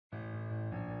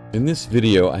In this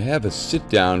video, I have a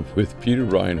sit-down with Peter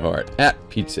Reinhart at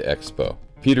Pizza Expo.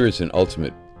 Peter is an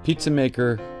ultimate pizza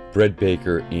maker, bread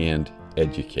baker, and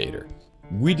educator.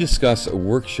 We discuss a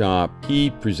workshop he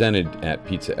presented at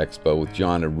Pizza Expo with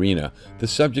John Arena. The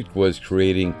subject was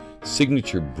creating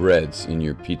signature breads in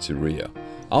your pizzeria.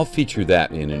 I'll feature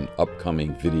that in an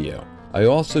upcoming video. I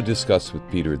also discuss with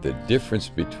Peter the difference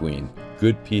between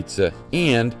good pizza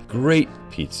and great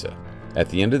pizza. At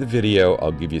the end of the video,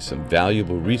 I'll give you some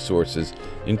valuable resources,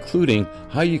 including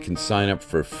how you can sign up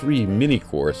for a free mini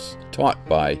course taught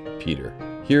by Peter.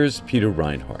 Here's Peter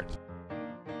Reinhart.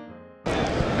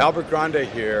 Albert Grande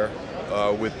here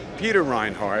with Peter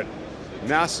Reinhart,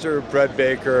 master bread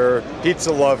baker,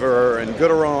 pizza lover, and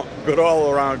good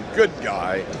all-around good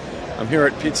guy. I'm here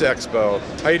at Pizza Expo.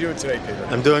 How are you doing today, Peter?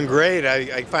 I'm doing great.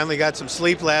 I finally got some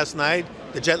sleep last night.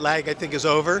 The jet lag, I think, is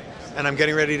over, and I'm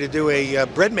getting ready to do a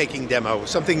bread making demo.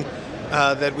 Something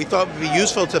that we thought would be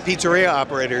useful to pizzeria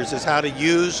operators is how to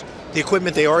use the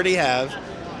equipment they already have,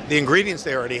 the ingredients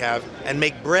they already have, and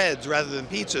make breads rather than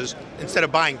pizzas instead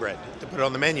of buying bread to put it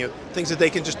on the menu. Things that they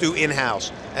can just do in-house,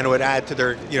 and it would add to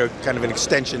their, kind of an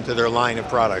extension to their line of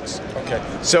products. Okay.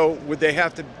 So would they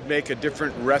have to make a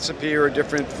different recipe or a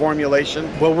different formulation?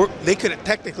 Well, they could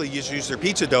technically just use their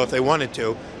pizza dough if they wanted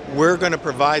to. We're going to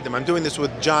provide them. I'm doing this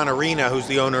with John Arena, who's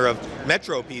the owner of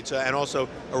Metro Pizza and also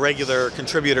a regular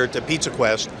contributor to Pizza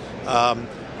Quest.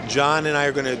 John and I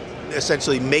are going to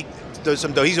essentially make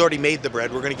some dough. He's already made the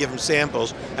bread. We're going to give him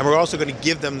samples, and we're also going to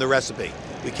give them the recipe.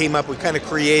 We kind of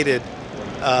created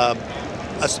a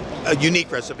unique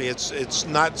recipe. It's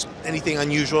not anything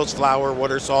unusual. It's flour,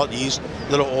 water, salt, yeast,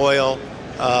 a little oil,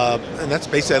 and that's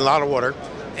basically a lot of water,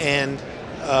 and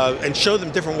show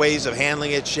them different ways of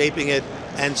handling it, shaping it,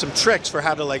 and some tricks for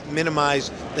how to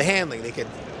minimize the handling. They could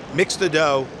mix the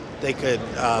dough, they could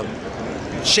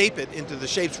shape it into the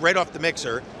shapes right off the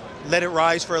mixer, let it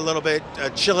rise for a little bit,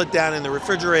 chill it down in the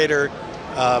refrigerator,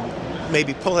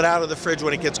 maybe pull it out of the fridge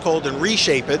when it gets cold and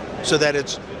reshape it so that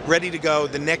it's ready to go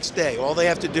the next day. All they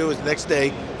have to do is the next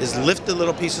day is lift the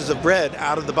little pieces of bread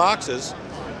out of the boxes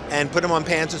and put them on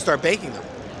pans and start baking them.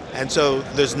 And so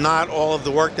there's not all of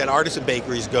the work that artisan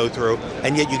bakeries go through,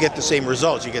 and yet you get the same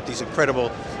results. You get these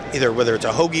incredible, either whether it's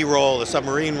a hoagie roll, a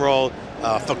submarine roll,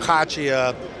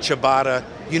 focaccia, ciabatta,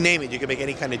 you name it. You can make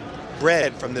any kind of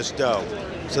bread from this dough.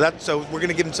 So we're going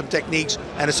to give them some techniques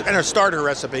and a starter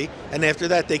recipe, and after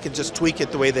that they can just tweak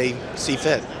it the way they see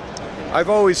fit. I've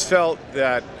always felt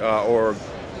that,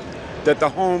 that the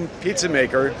home pizza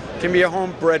maker can be a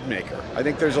home bread maker. I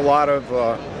think there's a lot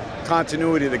of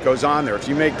continuity that goes on there. If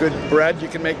you make good bread, you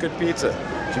can make good pizza.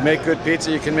 If you make good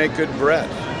pizza, you can make good bread.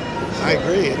 I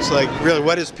agree. It's like, really,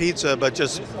 what is pizza but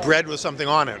just bread with something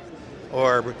on it?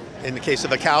 Or in the case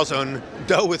of a calzone,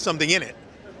 dough with something in it.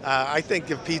 I think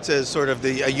of pizza as sort of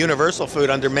a universal food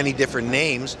under many different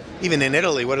names. Even in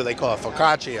Italy, what do they call it?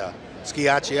 Focaccia,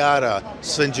 schiacciata,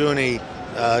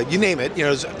 sfingiuni, you name it.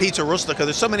 Pizza rustica.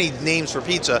 There's so many names for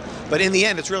pizza, but in the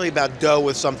end, it's really about dough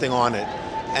with something on it.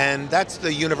 And that's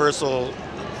the universal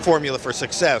formula for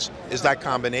success, is that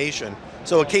combination.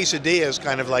 So a quesadilla is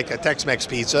kind of like a Tex-Mex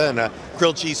pizza, and a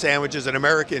grilled cheese sandwich is an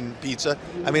American pizza.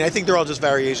 I mean, I think they're all just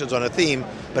variations on a theme,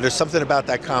 but there's something about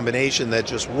that combination that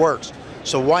just works.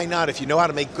 So why not, if you know how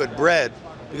to make good bread,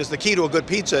 because the key to a good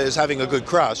pizza is having a good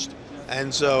crust.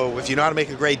 And so if you know how to make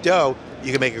a great dough,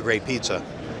 you can make a great pizza.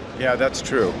 Yeah, that's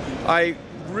true. I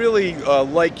really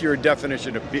like your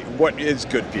definition of what is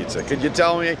good pizza. Could you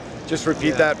tell me? Just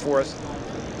repeat that for us.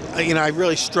 I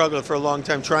really struggled for a long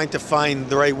time trying to find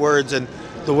the right words and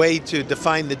the way to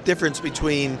define the difference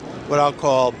between what I'll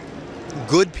call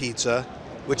good pizza,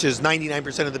 which is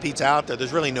 99% of the pizza out there.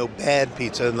 There's really no bad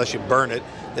pizza unless you burn it.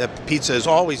 The pizza is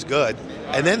always good.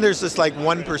 And then there's this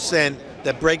 1%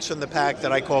 that breaks from the pack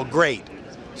that I call great.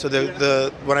 So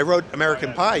when I wrote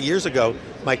American Pie years ago,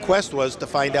 my quest was to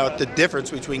find out the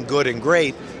difference between good and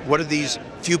great. What do these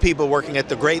few people working at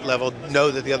the great level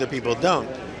know that the other people don't?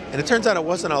 And it turns out it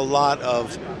wasn't a lot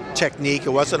of technique. It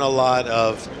wasn't a lot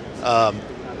of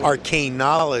arcane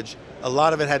knowledge. A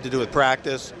lot of it had to do with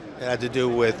practice. It had to do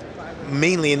with,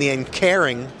 mainly in the end,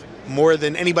 caring more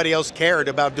than anybody else cared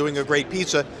about doing a great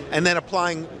pizza, and then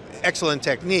applying excellent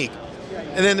technique.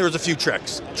 And then there was a few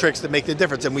tricks that make the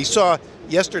difference. And we saw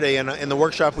yesterday in the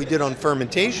workshop we did on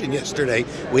fermentation yesterday,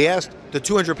 we asked the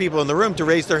 200 people in the room to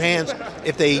raise their hands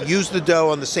if they use the dough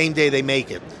on the same day they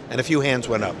make it. And a few hands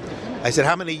went up. I said,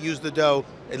 how many use the dough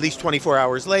at least 24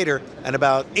 hours later? And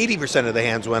about 80% of the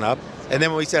hands went up. And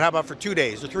then when we said, how about for 2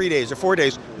 days or 3 days or 4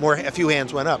 days, a few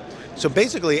hands went up. So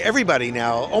basically everybody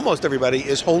now, almost everybody,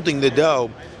 is holding the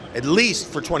dough at least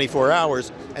for 24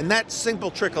 hours. And that simple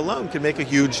trick alone can make a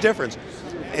huge difference.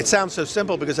 it sounds so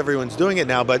simple because everyone's doing it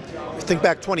now, but think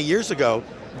back 20 years ago,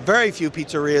 very few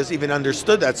pizzerias even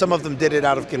understood that. Some of them did it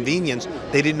out of convenience.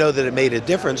 They didn't know that it made a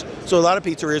difference. So a lot of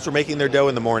pizzerias were making their dough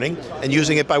in the morning and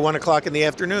using it by 1 o'clock in the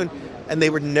afternoon, and they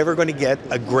were never going to get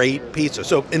a great pizza.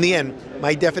 So in the end,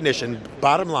 my definition,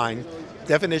 bottom line,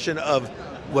 definition of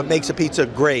what makes a pizza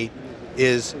great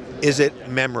is it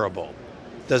memorable?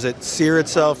 Does it sear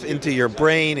itself into your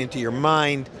brain, into your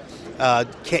mind?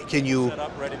 Can you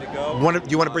do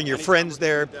you want to bring your friends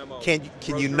there? Can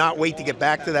you not wait to get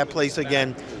back to that place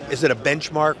again? Is it a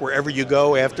benchmark wherever you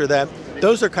go after that?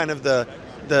 Those are kind of the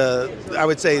I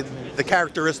would say the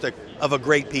characteristic of a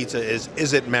great pizza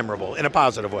is it memorable in a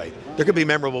positive way. There could be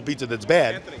memorable pizza that's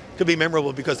bad. It could be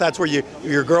memorable because that's where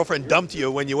your girlfriend dumped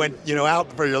you when you went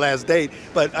out for your last date.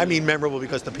 But I mean memorable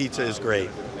because the pizza is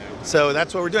great. So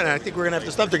that's what we're doing. And I think we're going to have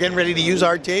to stop. They're getting ready to use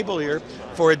our table here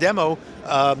for a demo.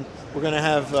 We're going to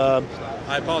have... I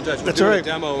apologize. That's we're doing all right. a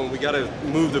demo, and we got to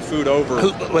move the food over.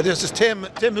 Well, this is Tim.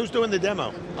 Tim, who's doing the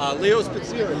demo? Leo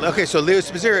Spazier. Okay, so Leo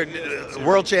Spazier,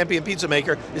 world champion pizza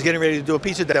maker, is getting ready to do a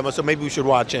pizza demo, so maybe we should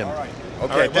watch him. All right. All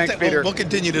Okay, right, thanks, Peter. We'll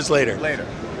continue this later.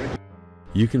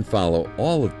 You can follow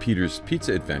all of Peter's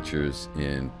pizza adventures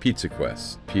in Pizza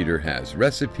Quest. Peter has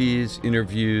recipes,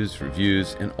 interviews,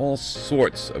 reviews, and all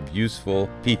sorts of useful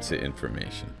pizza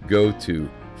information. Go to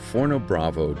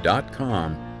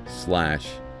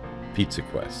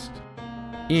fornobravo.com/PizzaQuest.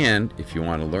 And if you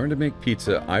want to learn to make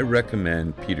pizza, I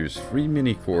recommend Peter's free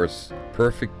mini course,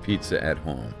 Perfect Pizza at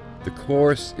Home. The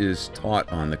course is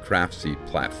taught on the Craftsy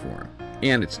platform,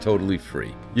 and it's totally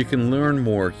free. You can learn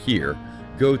more here.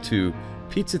 Go to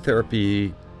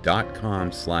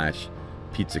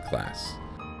pizzatherapy.com/pizzaclass.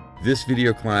 This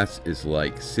video class is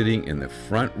like sitting in the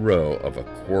front row of a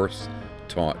course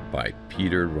taught by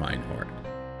Peter Reinhart.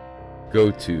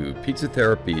 Go to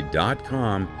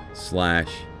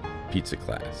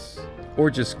pizzatherapy.com/pizzaclass or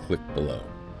just click below.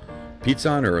 Pizza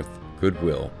on Earth,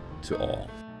 goodwill to all.